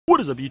What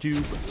is up,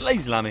 YouTube?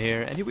 LazeeLlama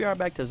here, and here we are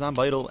back to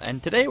Zombidle,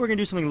 and today we're going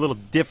to do something a little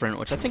different,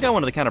 which I think I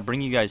wanted to kind of bring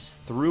you guys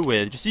through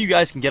with, just so you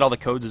guys can get all the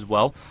codes as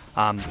well.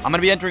 I'm going to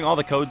be entering all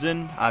the codes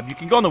in. You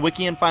can go on the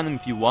wiki and find them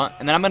if you want,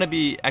 and then I'm going to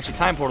be actually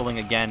time portaling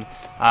again,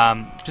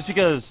 just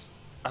because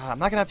I'm not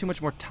going to have too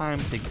much more time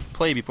to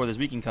play before this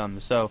weekend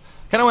comes, so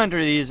kind of want to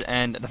enter these,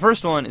 and the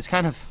first one is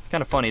kind of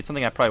funny. It's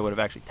something I probably would have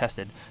actually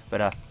tested,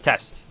 but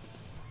test.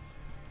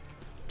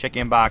 Check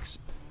your inbox.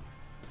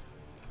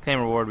 Claim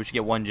reward, we should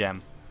get 1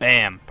 gem.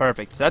 Bam,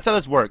 perfect. So that's how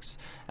this works.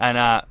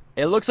 And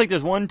it looks like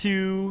there's 1,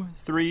 2,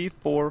 3,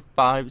 4,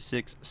 5,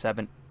 6,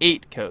 7,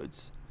 8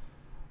 codes.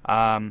 So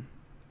I'm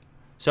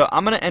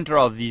gonna enter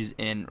all of these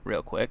in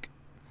real quick.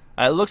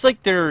 It looks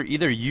like they're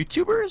either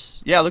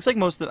YouTubers. Yeah, it looks like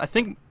most of. I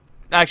think.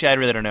 Actually, I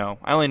really don't know.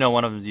 I only know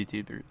one of them is a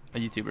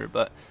YouTuber,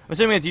 but I'm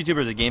assuming it's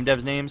YouTubers are game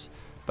devs' names.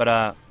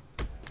 But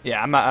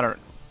yeah, I'm not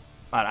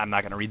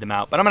gonna read them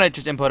out. But I'm gonna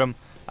just input them.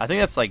 I think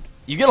that's like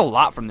you get a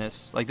lot from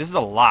this. Like this is a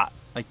lot,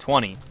 like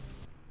 20.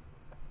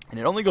 And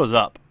it only goes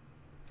up.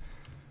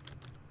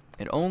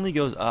 It only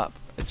goes up.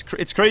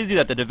 It's crazy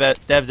that the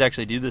devs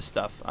actually do this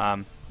stuff.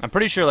 I'm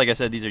pretty sure, like I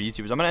said, these are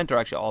YouTubers. I'm going to enter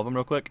actually all of them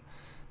real quick.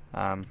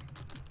 So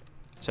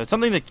it's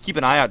something to keep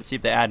an eye out to see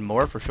if they add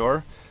more for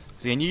sure.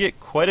 Because again, you get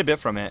quite a bit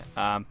from it.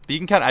 But you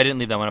can kind of, I didn't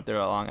leave that one up there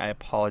that long. I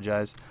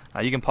apologize.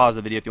 You can pause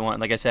the video if you want.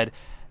 Like I said,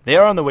 they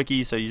are on the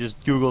wiki, so you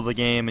just Google the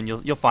game and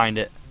you'll find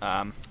it.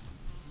 Were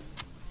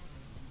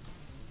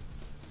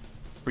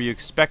you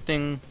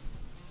expecting...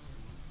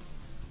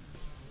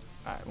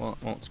 Alright,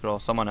 won't scroll.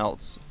 Someone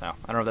else. No, I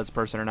don't know if that's a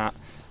person or not.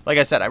 Like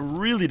I said, I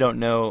really don't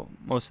know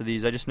most of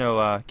these. I just know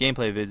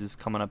gameplay vids is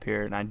coming up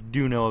here, and I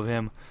do know of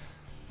him.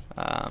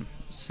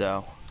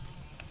 So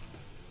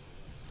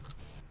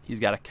he's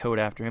got a code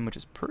after him, which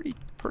is pretty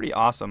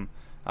awesome.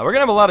 We're gonna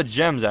have a lot of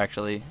gems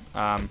actually.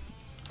 And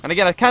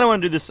again, I kind of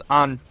want to do this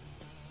on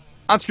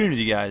screen with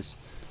you guys.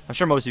 I'm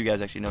sure most of you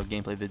guys actually know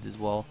gameplay vids as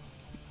well.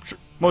 Sure,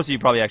 most of you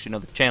probably actually know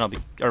the channel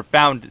or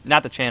found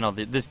not the channel.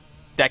 This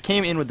that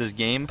came in with this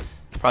game.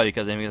 Probably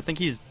because I think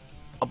he's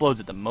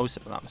uploads it the most,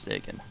 if I'm not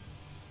mistaken.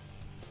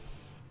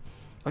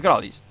 Look at all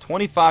these.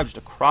 25 just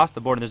across the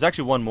board. And there's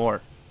actually one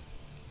more.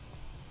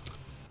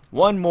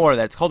 One more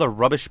that's called a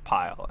rubbish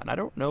pile. And I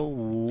don't know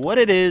what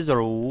it is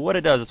or what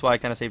it does. That's why I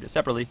kind of saved it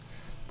separately.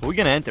 But we're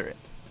going to enter it.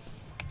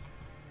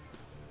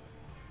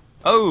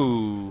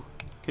 Oh.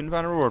 Couldn't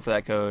find a reward for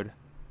that code.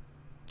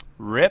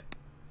 RIP.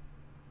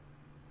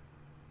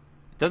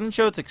 It doesn't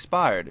show it's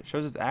expired. It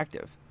shows it's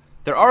active.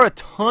 There are a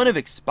ton of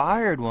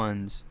expired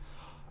ones.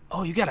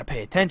 Oh, you gotta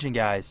pay attention,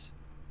 guys.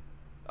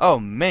 Oh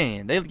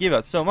man, they give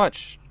out so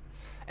much.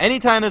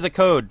 Anytime there's a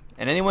code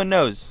and anyone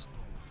knows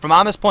from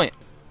on this point,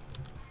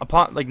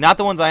 upon like not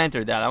the ones I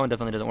entered, that one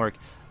definitely doesn't work.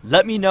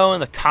 Let me know in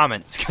the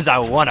comments because I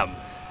want them.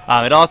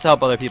 It also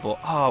help other people.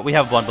 Oh, we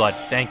have one blood.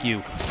 Thank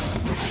you.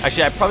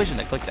 Actually, I probably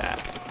shouldn't have clicked that.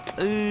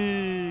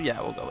 Yeah,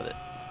 we'll go with it.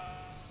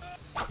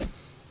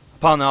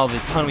 Upon all the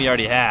ton we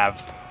already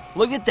have.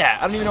 Look at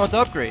that. I don't even know what to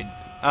upgrade.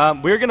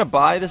 We're gonna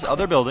buy this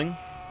other building.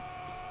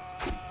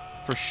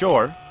 For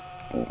sure.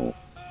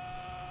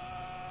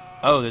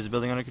 Oh, there's a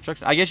building under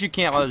construction. I guess you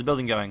can't while there's a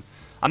building going.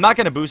 I'm not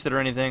going to boost it or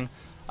anything.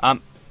 I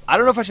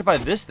don't know if I should buy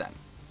this then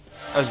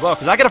as well,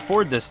 because I can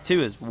afford this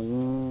too.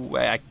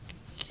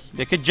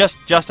 They could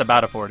just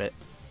about afford it.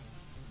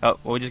 Oh,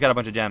 well, we just got a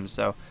bunch of gems.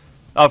 So,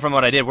 oh, from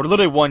what I did, we're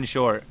literally 1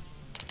 short.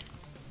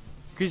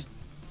 Increase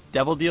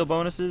devil deal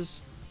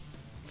bonuses.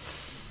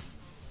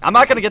 I'm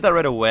not going to get that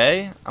right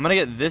away. I'm going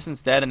to get this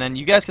instead, and then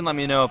you guys can let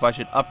me know if I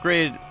should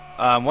upgrade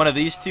one of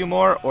these 2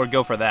 more or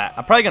go for that.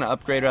 I'm probably going to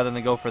upgrade rather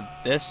than go for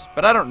this,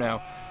 but I don't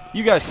know.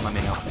 You guys can let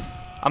me know.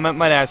 I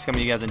might ask some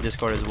of you guys in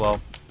Discord as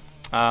well.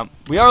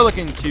 We are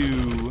looking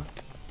to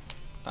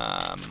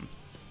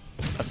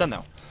ascend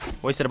though.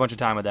 Wasted a bunch of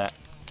time with that.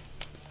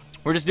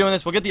 We're just doing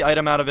this. We'll get the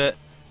item out of it,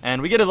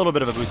 and we get a little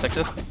bit of a boost.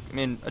 Actually, that's, I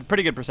mean, a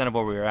pretty good percent of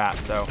where we were at,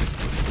 so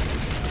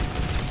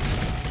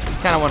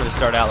kind of wanted to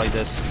start out like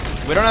this.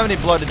 We don't have any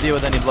blood to deal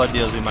with any blood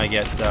deals we might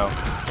get, so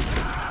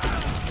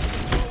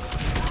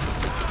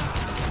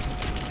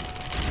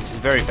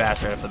very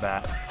fast right off the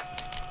bat. I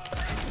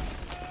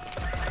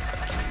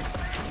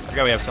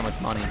forgot we have so much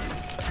money.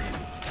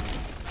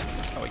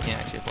 Oh, we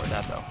can't actually afford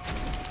that though.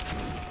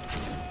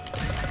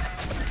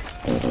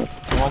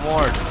 One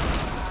more.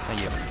 Thank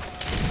you.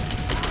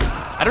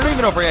 I don't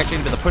even know if we're actually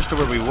into the push to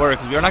where we were,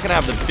 because we are not going to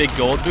have the big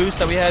gold boost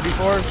that we had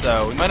before,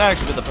 so we might not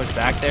actually do the push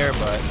back there,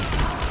 but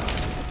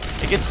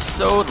it gets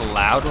so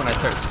loud when I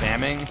start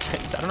spamming.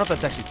 I don't know if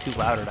that's actually too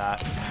loud or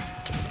not.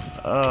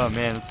 Oh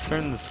man, let's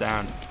turn the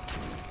sound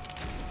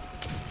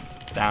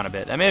down a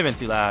bit. That may have been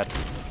too loud.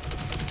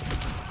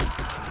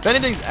 If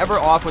anything's ever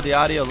off with the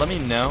audio, let me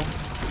know.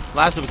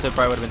 Last episode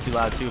probably would have been too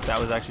loud too if that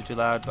was actually too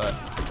loud, but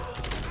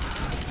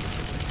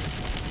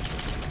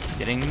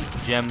getting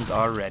gems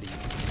already.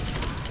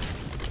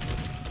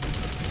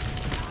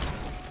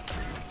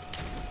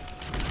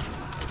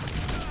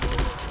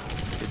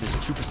 Get this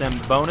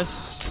 2%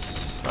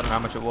 bonus. I don't know how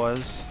much it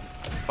was.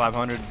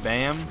 500,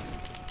 bam.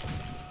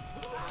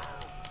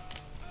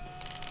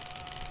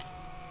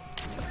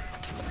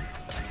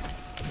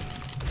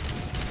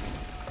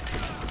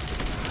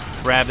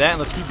 Grab that and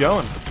let's keep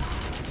going.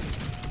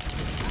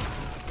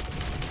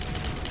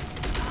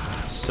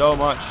 So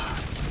much.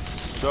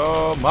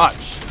 So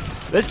much.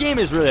 This game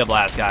is really a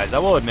blast, guys. I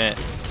will admit.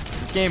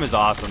 This game is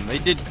awesome. They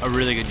did a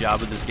really good job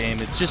with this game.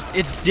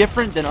 It's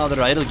different than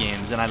other idle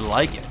games, and I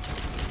like it.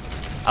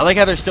 I like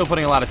how they're still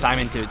putting a lot of time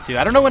into it, too.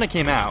 I don't know when it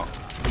came out.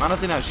 I'm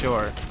honestly not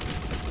sure.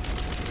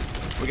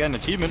 We got an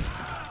achievement.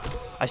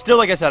 I still,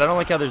 like I said, I don't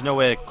like how there's no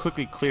way to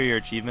quickly clear your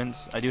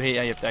achievements. I do hate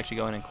how you have to actually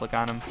go in and click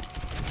on them.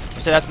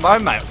 So that's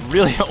my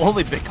really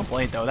only big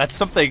complaint, though. That's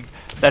something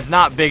that's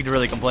not big to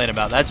really complain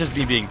about. That's just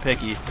me being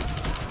picky.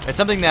 It's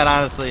something that,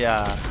 honestly,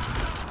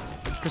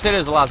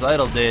 Crusaders of the Lost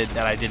Idol did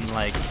that I didn't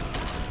like.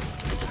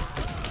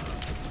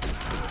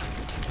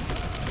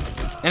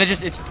 And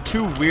it's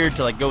too weird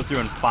to like go through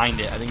and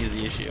find it, I think is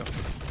the issue.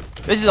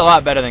 This is a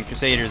lot better than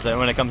Crusaders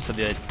when it comes to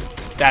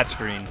that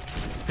screen.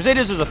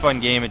 Crusaders was a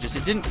fun game, it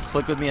didn't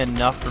click with me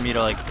enough for me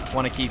to like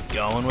want to keep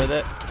going with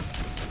it.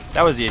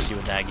 That was the issue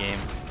with that game.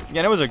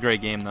 Again, it was a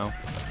great game though.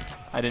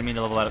 I didn't mean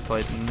to level that up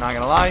twice, I'm not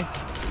gonna lie.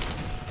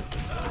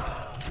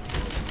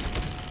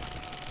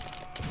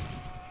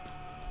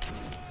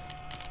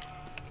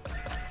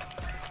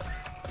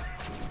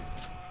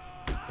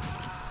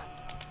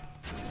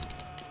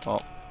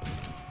 Well,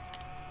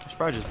 I should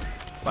probably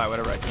just buy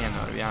whatever I can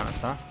though, to be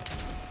honest, huh?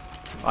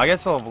 Well, I get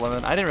to level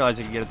 11. I didn't realize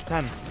I could get it to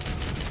 10.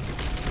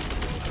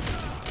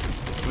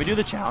 Can we do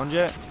the challenge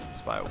yet?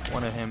 Let's buy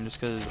one of him just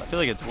because I feel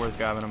like it's worth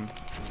grabbing him.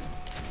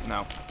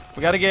 No.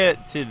 We got to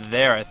get to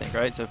there, I think,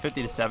 right? So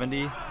 50 to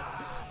 70.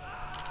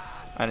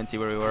 I didn't see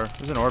where we were.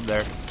 There's an orb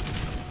there.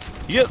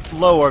 You get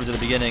low orbs at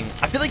the beginning.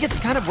 I feel like it's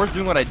kind of worth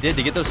doing what I did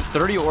to get those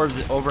 30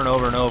 orbs over and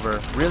over and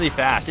over really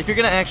fast if you're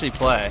going to actually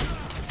play.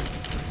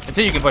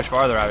 Until you can push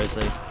farther,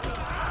 obviously.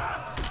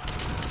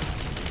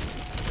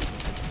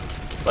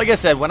 Like I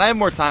said, when I have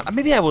more time,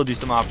 maybe I will do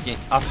some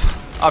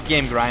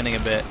off-game grinding a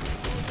bit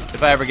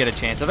if I ever get a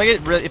chance.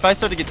 If I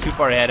start to get too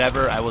far ahead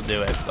ever, I will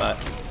do it. But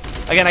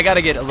again, I got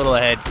to get a little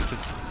ahead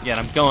because again,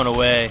 I'm going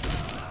away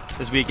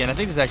this weekend. I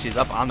think this actually is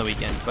up on the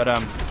weekend, but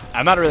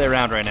I'm not really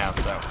around right now,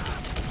 so.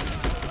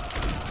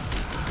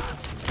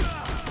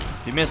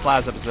 If you missed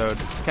last episode,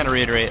 kind of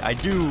reiterate, I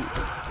do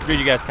read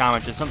you guys'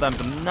 comments. Just sometimes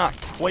I'm not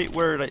quite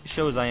where it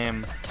shows I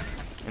am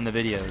in the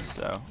videos,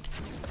 so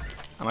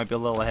I might be a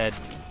little ahead,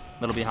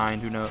 a little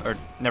behind. Who knows? Or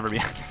never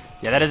behind.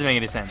 Yeah, that doesn't make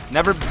any sense.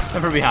 Never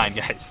behind,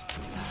 guys.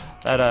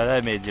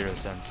 That made 0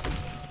 sense.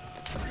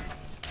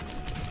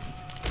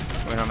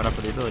 We don't have enough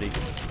for the ability.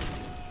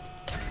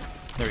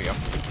 There we go.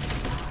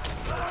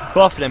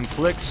 Buff them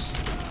clicks.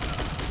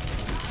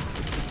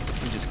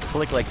 You just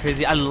click like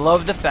crazy. I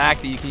love the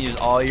fact that you can use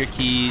all your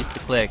keys to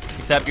click,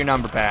 except your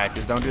number pad.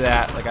 Just don't do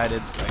that like I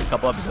did like a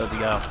couple episodes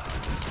ago.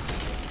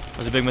 It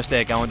was a big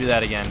mistake. I won't do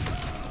that again.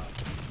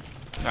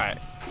 Alright.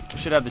 I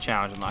should have the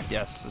challenge unlocked.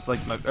 Yes. It's like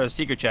my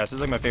secret chest.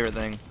 It's like my favorite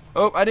thing.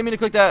 Oh, I didn't mean to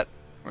click that.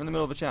 We're in the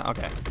middle of a challenge.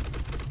 Okay.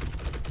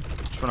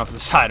 Just went off to the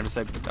side. I'm just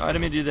like, oh, I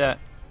didn't mean to do that.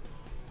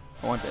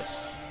 I want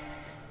this.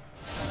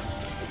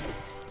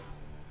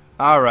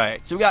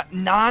 Alright, so we got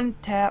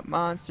non-tap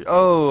monster.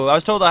 Oh, I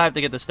was told I have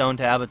to get the stone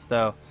tablets,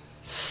 though.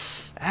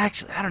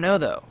 Actually, I don't know,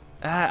 though.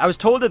 I was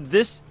told that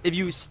this, if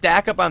you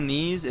stack up on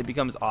these, it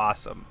becomes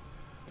awesome.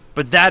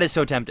 But that is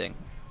so tempting.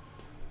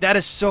 That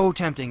is so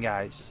tempting,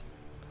 guys.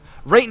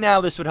 Right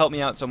now, this would help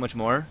me out so much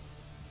more.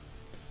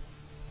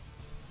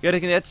 You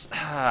gotta, that's...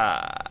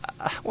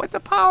 what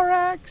the power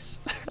axe?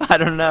 I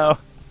don't know.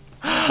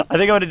 I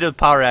think I'm gonna do the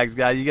power axe,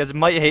 guys. You guys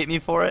might hate me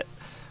for it.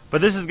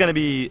 But this is gonna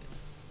be...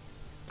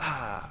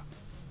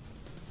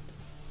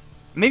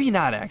 maybe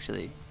not,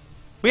 actually.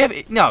 We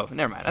have... No,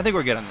 never mind. I think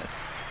we're good on this.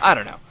 I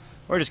don't know.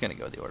 We're just going to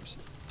go with the orbs.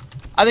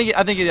 I think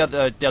the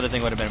other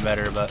thing would have been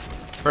better, but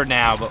for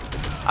now. But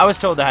I was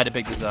told I had to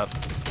pick this up.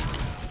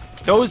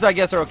 Those, I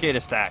guess, are okay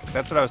to stack.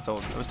 That's what I was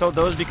told. I was told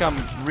those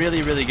become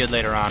really, really good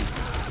later on.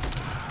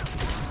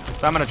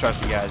 So I'm going to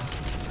trust you guys.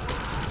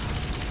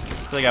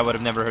 I feel like I would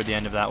have never heard the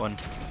end of that one.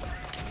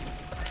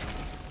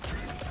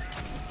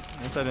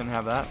 I guess I didn't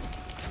have that.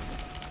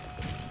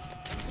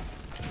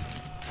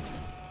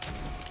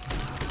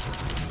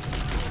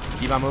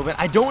 Keep on moving.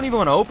 I don't even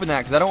want to open that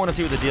because I don't want to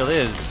see what the deal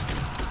is.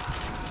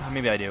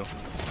 Maybe I do.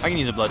 I can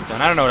use a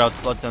bloodstone. I don't know what else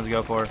bloodstones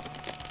go for.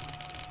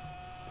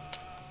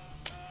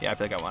 Yeah, I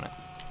feel like I want it.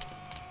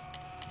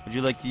 Would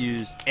you like to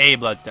use a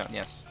bloodstone?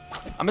 Yes.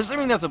 I'm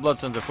assuming that's what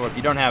bloodstones are for if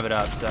you don't have it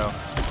up, so.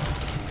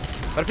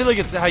 But I feel like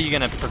it's how you're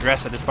going to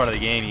progress at this part of the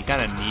game. You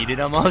kind of need it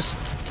almost.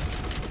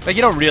 Like,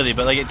 you don't really,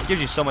 but like it gives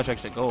you so much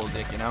extra gold,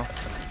 Dick, you know?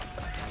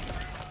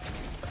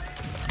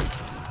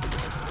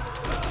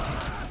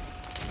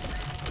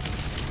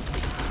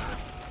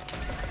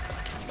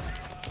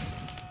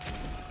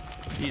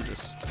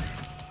 Jesus.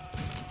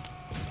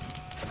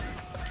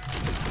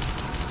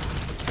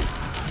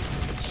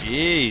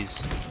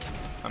 Jeez.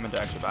 I meant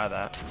to actually buy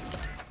that.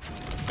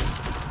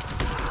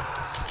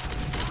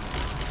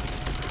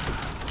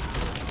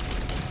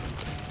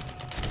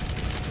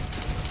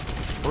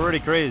 Pretty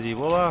crazy.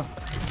 We'll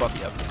buff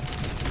you up.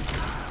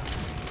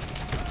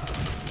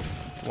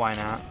 Why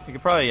not? We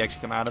could probably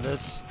actually come out of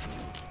this.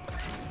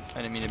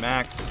 I didn't mean to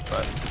max,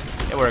 but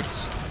it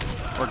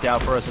worked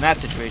out for us in that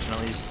situation at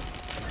least.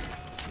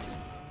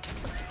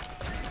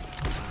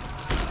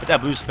 Get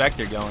that blue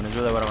Spectre going is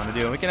really what I want to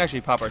do. And we can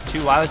actually pop our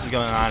 2 while this is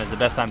going on is the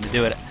best time to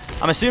do it.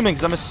 I'm assuming,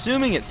 because I'm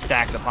assuming it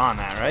stacks upon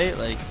that, right?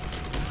 Like,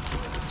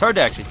 it's hard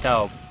to actually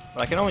tell,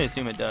 but I can only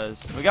assume it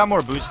does. We got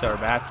more boosts to our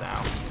bats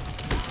now.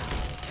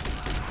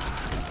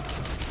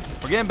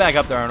 We're getting back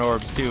up there on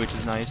orbs too, which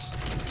is nice.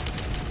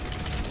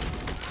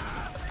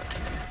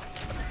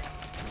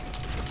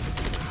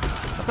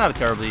 That's not a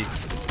terribly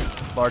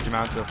large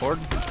amount to afford.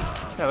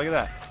 Yeah, look at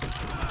that.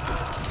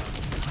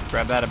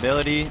 Grab that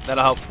ability.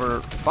 That'll help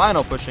for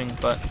final pushing,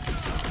 but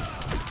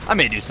I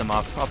may do some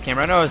off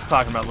camera. I know I was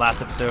talking about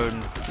last episode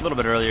a little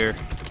bit earlier,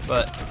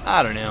 but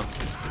I don't know.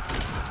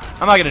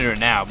 I'm not gonna do it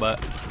now,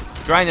 but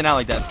grinding out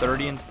like that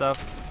 30 and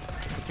stuff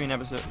between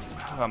episodes.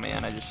 Oh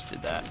man, I just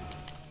did that.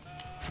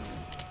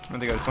 I'm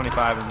gonna go to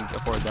 25 and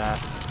afford that.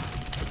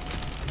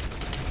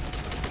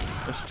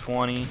 There's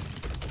 20.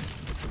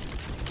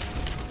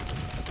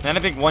 And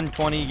I think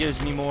 120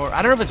 gives me more.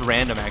 I don't know if it's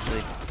random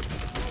actually.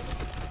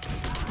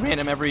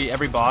 Random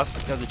every boss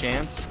has a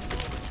chance.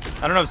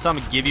 I don't know if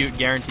some give you a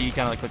guarantee,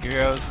 kind of like Clicker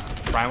Heroes,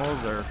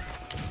 Primals, or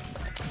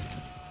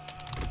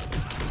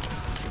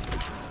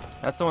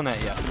that's the one that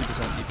 3%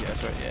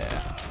 DPS, right?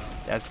 Yeah,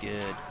 that's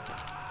good.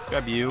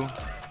 Grab you.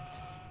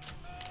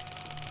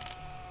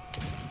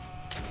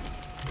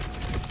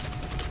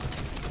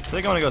 I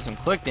think I want to go some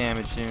click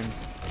damage soon.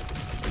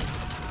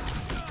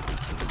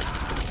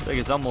 I think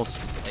it's almost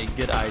a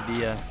good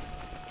idea.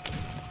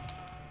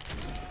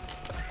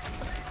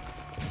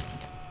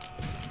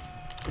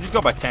 We just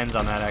go by 10s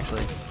on that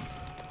actually.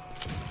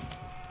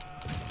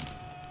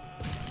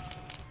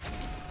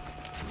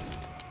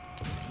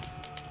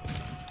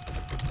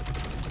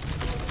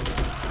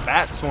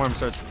 Bat Swarm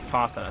starts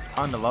costing a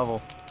ton to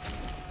level.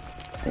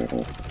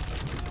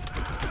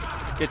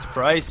 It's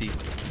pricey.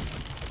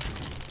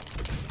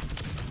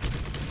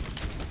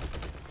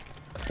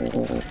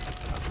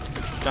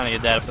 Trying to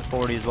get that up to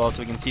 40 as well so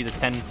we can see the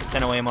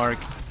 10 away mark.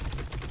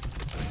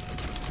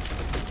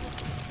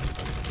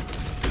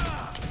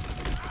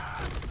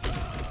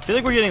 I feel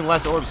like we're getting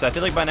less orbs. I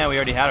feel like by now we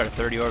already had our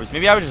 30 orbs.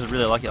 Maybe I was just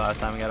really lucky last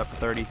time we got up to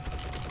 30.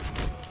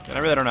 And I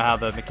really don't know how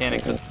the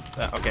mechanics of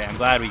that. Okay, I'm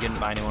glad we didn't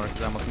buy anymore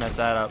because I almost messed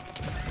that up.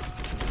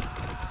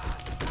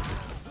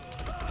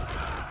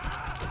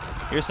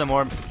 Here's some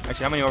orb.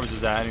 Actually, how many orbs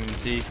was that? I didn't even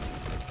see.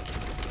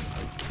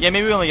 Yeah,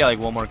 maybe we only got like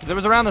 1 more because it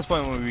was around this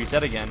point when we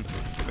reset again.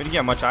 We didn't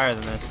get much higher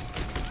than this.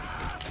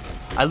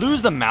 I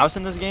lose the mouse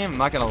in this game, I'm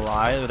not gonna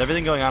lie. With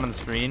everything going on the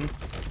screen,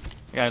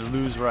 I gotta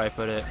lose where I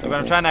put it. Like when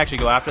I'm trying to actually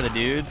go after the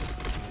dudes,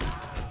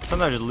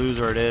 sometimes I just lose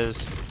where it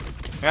is.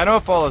 Like I know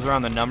it follows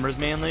around the numbers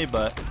mainly,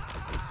 but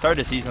it's hard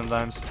to see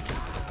sometimes.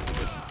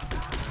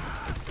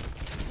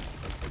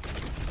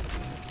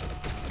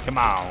 Come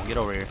on, get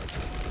over here.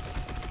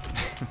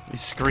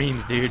 These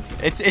screams, dude.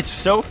 It's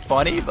so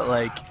funny, but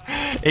like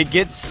it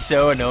gets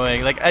so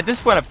annoying. Like at this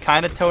point I'm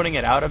kind of toning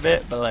it out a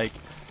bit, but like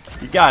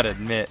you gotta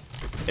admit,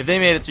 if they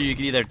made it so you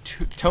could either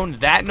tone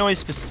that noise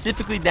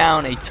specifically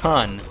down a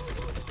ton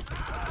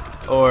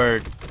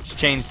or just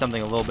change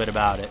something a little bit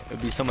about it, it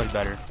would be so much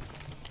better.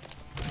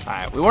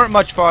 Alright, we weren't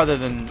much farther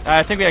than,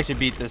 I think we actually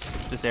beat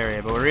this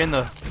area, but we're in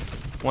the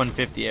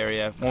 150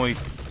 area when we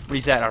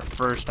reset our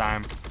first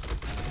time.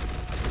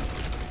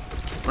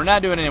 We're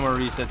not doing any more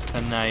resets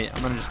tonight.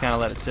 I'm gonna just kind of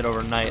let it sit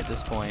overnight at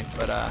this point,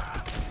 but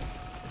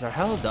is our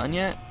hell done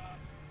yet?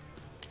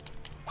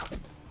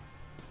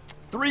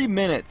 3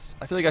 minutes.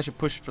 I feel like I should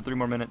push for 3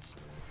 more minutes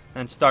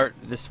and start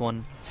this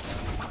one.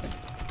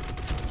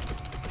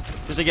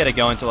 Just to get it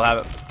going so we'll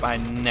have it by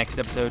next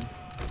episode.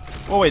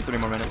 We'll wait 3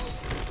 more minutes.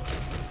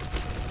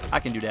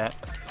 I can do that.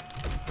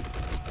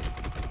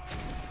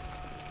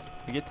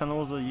 I get 10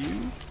 levels of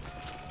you?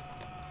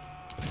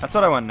 That's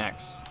what I want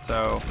next.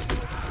 So,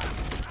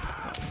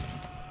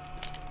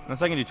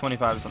 unless I can do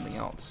 25 of something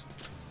else.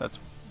 That's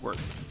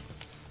worth.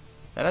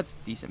 That's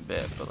a decent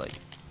bit, but like,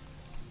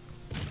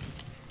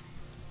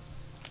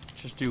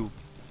 just do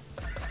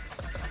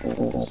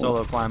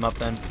solo climb up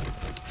then.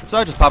 So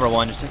I just pop our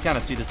 1 just to kind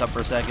of speed this up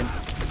for a second.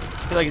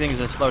 I feel like things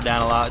have slowed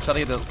down a lot. Try to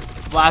get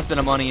the last bit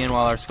of money in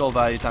while our skull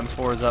value times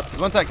 4 is up. Because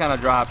once that kind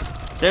of drops,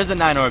 there's the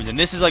 9 orbs, and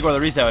this is like where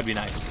the reset would be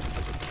nice.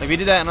 Like we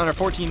did that in under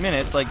 14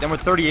 minutes. Like then we're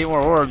 38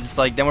 more orbs. It's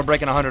like then we're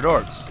breaking 100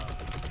 orbs.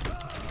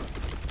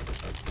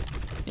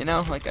 You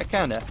know, like I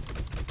kind of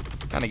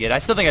get it. I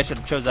still think I should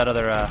have chose that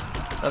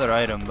other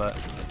item, but.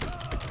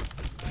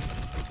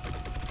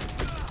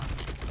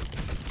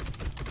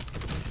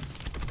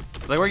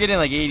 Like we're getting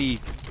like 80,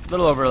 a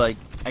little over like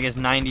I guess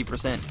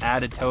 90%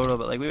 added total,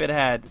 but like we would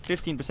have had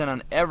 15%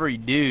 on every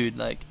dude.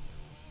 Like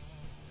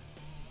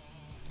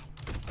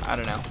I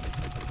don't know.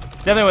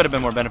 Definitely would have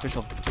been more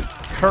beneficial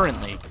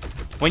currently.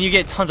 When you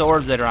get tons of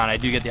orbs later on, I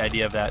do get the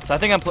idea of that. So I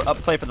think I'll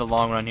play for the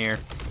long run here.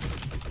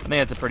 I think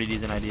that's a pretty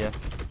decent idea.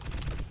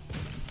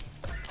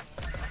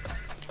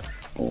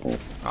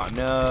 Oh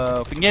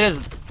no! If we can get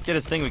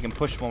his thing, we can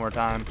push 1 more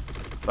time.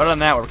 But other than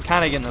that, we're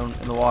kind of getting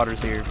in the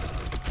waters here.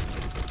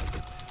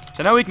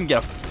 So now we can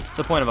get to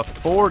the point of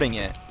affording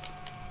it.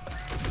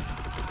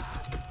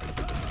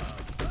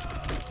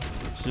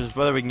 It's just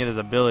whether we can get his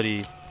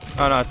ability.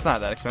 Oh no, it's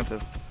not that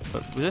expensive.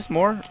 But was this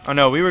more? Oh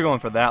no, we were going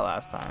for that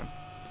last time.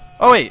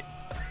 Oh wait,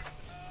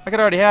 I could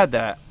already had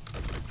that.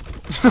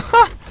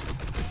 Oh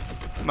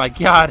my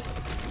god,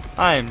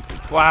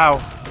 wow.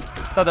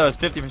 I thought that was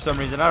 50 for some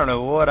reason. I don't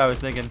know what I was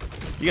thinking.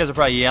 You guys are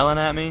probably yelling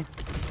at me.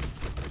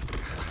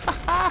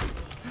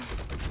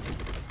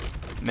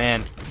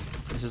 Man,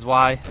 this is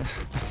why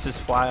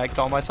I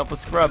call myself a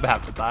scrub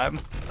half the time.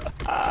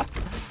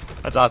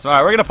 That's awesome. All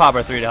right, we're gonna pop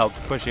our 3 to help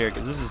push here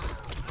because this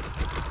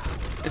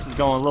is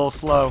going a little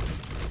slow.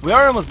 We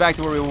are almost back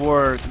to where we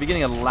were at the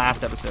beginning of the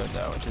last episode,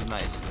 though, which is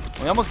nice.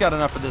 We almost got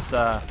enough for this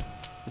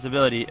this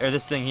ability or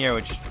this thing here,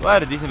 which will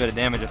add a decent bit of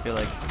damage. I feel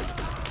like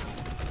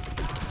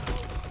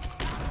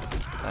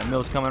that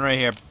mill's coming right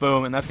here.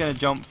 Boom, and that's gonna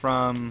jump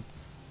from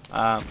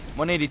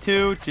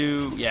 182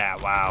 to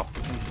wow,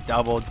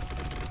 doubled.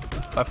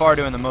 By far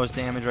doing the most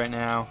damage right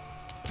now.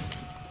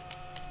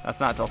 That's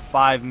not till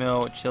 5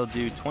 mil, which he'll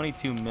do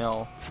 22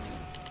 mil.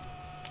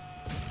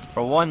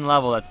 For one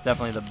level, that's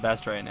definitely the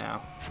best right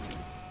now.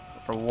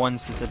 For one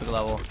specific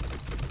level.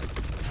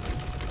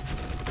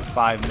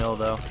 5 mil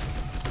though.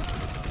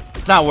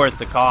 It's not worth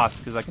the cost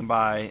because I can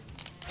buy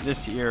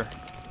this here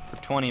for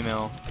 20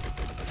 mil.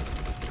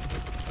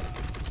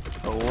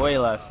 For way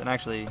less. And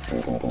actually, I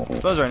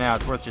suppose right now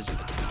it's worth just...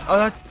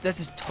 Oh, that's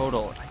his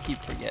total. I keep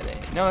forgetting.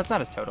 No, that's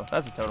not his total.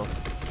 That's his total.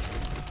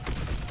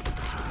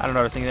 I don't know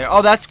what I was thinking there.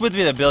 Oh, that's with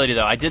the ability,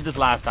 though. I did this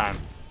last time.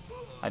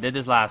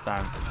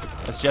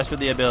 That's just with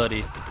the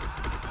ability.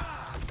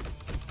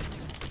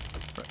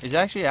 Is it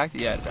actually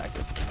active? Yeah, it's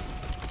active.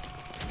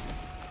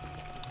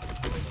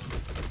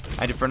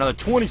 I did for another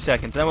 20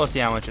 seconds. Then we'll see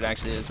how much it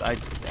actually is. I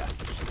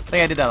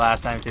think I did that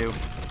last time, too.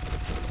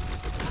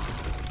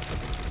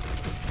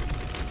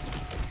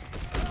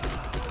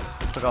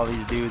 Took all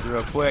these dudes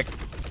real quick.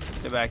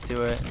 Get back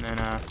to it, and then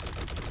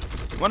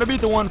want to beat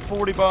the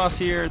 140 boss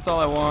here. It's all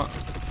I want.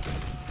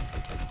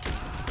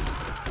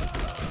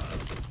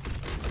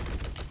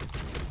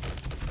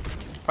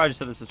 Probably just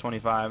set this to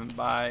 25 and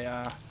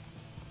buy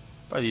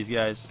these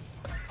guys.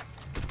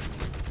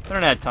 They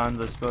don't add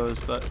tons, I suppose,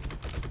 but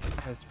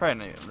it's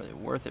probably not even really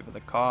worth it for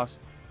the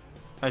cost.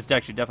 It's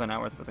actually definitely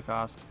not worth it for the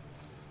cost.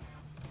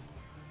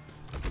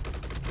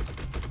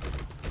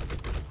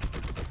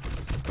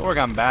 We'll work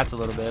on bats a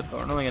little bit, but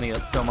we're only going to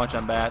get so much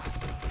on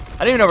bats.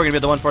 I didn't even know we're going to be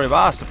at the 140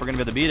 boss if we're going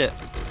to be able to beat it.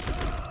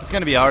 It's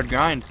going to be a hard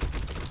grind.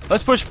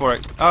 Let's push for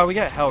it. Oh, we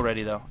got hell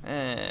ready, though.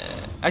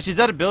 Actually, is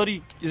that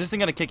ability... Is this thing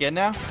going to kick in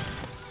now?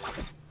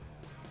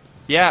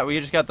 Yeah,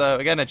 we got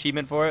an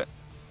achievement for it.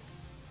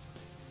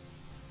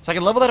 So I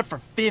can level that up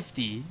for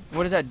 50.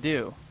 What does that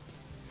do?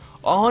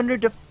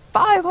 100 to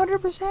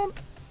 500%?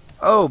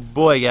 Oh,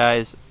 boy,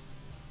 guys.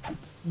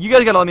 You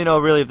guys got to let me know,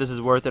 really, if this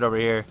is worth it over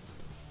here.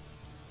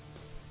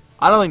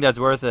 I don't think that's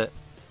worth it.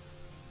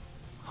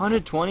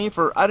 120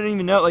 for, I don't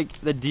even know, like,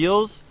 the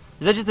deals?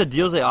 Is that just the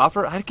deals they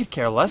offer? I could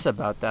care less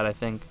about that, I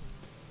think.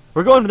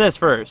 We're going to this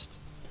first.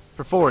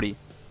 For 40.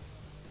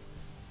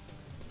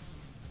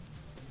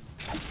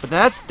 But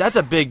that's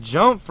a big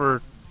jump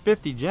for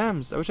 50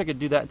 gems. I wish I could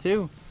do that,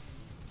 too.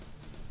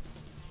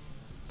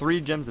 3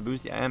 gems to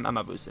boost. Yeah, I'm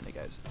not boosting it,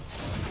 guys.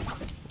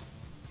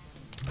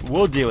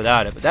 We'll deal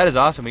without it, but that is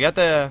awesome. We got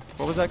the,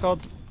 what was that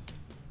called?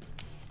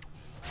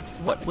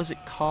 What was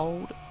it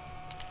called?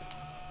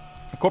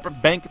 A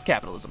corporate bank of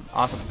capitalism.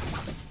 Awesome.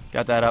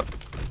 Got that up.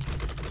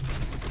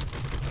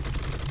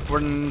 We're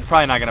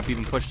probably not going to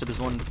even push to this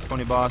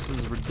 120 boss. This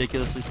is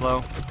ridiculously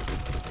slow.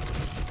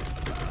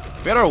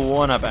 We got our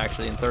 1-up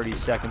actually in 30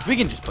 seconds. We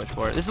can just push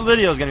for it. This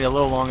video is going to be a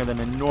little longer than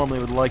I normally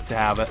would like to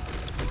have it.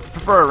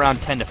 Prefer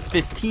around 10 to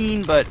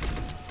 15, but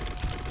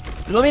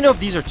let me know if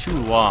these are too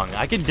long.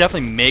 I can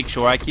definitely make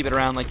sure I keep it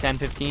around like 10,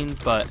 15,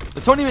 but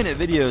the 20-minute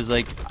videos,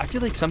 like, I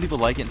feel like some people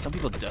like it and some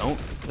people don't.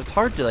 It's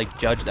hard to, like,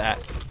 judge that.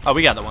 Oh,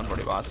 we got the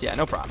 140 boss. Yeah,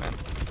 no problem, man.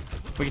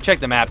 We can check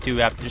the map,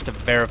 too, after just to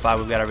verify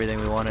we've got everything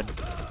we wanted.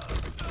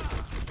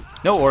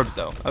 No orbs,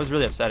 though. That was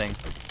really upsetting.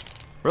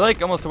 We're,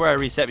 like, almost to where I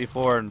reset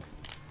before, and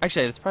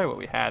actually, that's probably what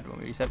we had when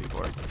we reset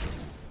before.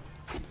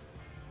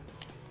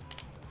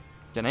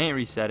 Then I ain't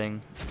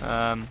resetting.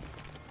 Yeah,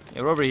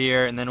 we're over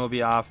here, and then we'll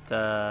be off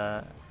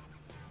to...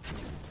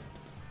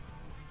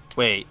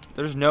 Wait,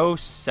 there's no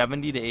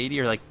 70 to 80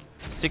 or like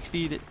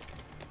 60 to...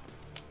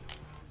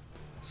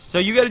 So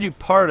you got to do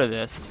part of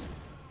this,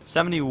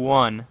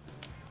 71,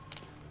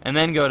 and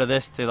then go to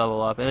this to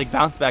level up and like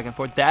bounce back and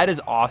forth. That is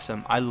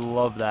awesome. I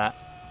love that.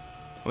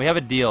 We have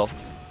a deal.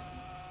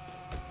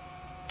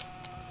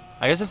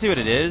 I guess let's see what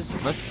it is.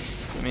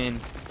 I mean,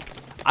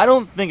 I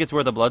don't think it's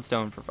worth a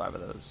bloodstone for 5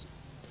 of those.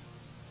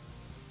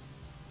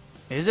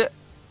 Is it?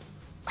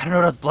 I don't know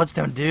what else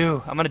bloodstone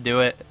do. I'm gonna do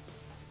it.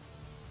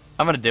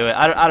 I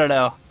don't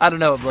know. I don't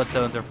know what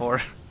bloodstones are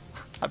for.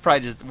 I'm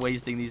probably just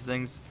wasting these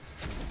things.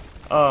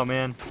 Oh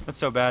man, that's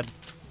so bad.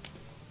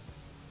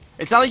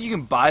 It's not like you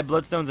can buy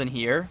bloodstones in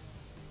here.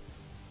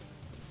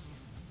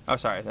 Oh,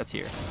 sorry, that's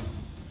here.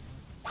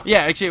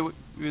 Yeah, actually,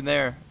 even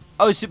there.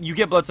 Oh, so you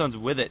get bloodstones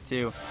with it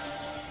too.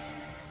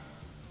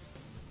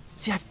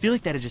 See, I feel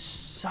like that is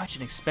just such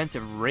an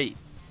expensive rate.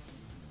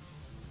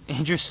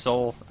 And your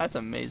soul. That's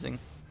amazing.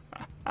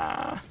 Look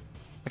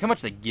how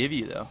much they give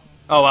you, though.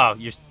 Oh, wow.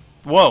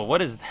 Whoa,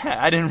 what is that?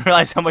 I didn't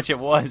realize how much it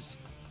was.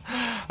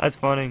 That's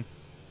funny.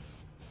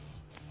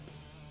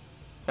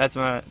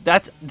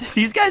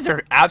 These guys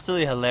are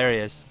absolutely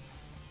hilarious.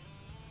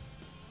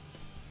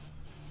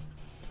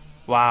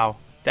 Wow.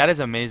 That is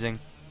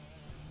amazing.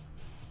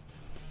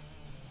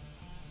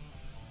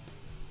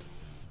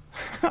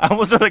 I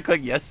almost want to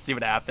click yes to see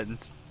what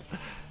happens.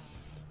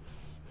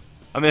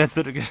 I mean, that's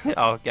literally...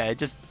 Oh, okay,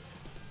 just...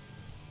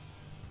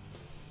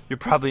 You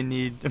probably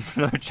need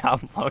another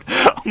job load.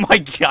 Oh my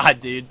god,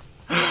 dude.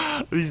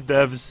 These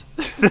devs.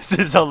 This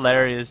is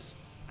hilarious.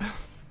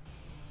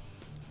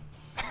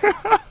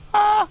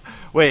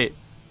 Wait,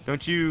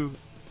 don't you...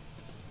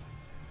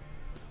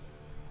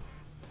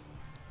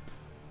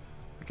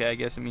 Okay, I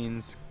guess it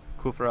means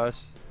cool for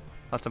us.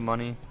 Lots of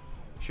money.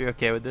 Sure you're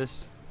okay with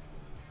this?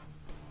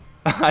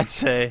 I'd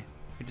say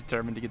you're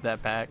determined to get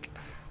that back.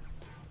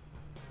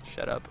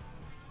 Shut up.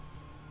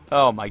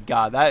 Oh my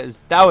god,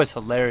 that was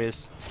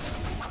hilarious.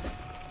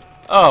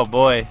 Oh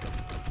boy.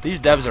 These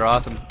devs are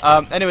awesome.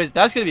 Anyways,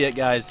 that's gonna be it,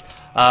 guys.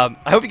 I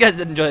hope you guys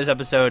did enjoy this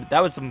episode.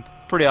 That was some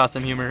pretty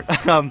awesome humor.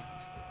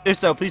 If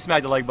so, please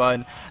smack the like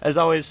button. As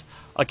always,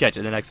 I'll catch you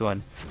in the next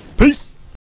one. Peace!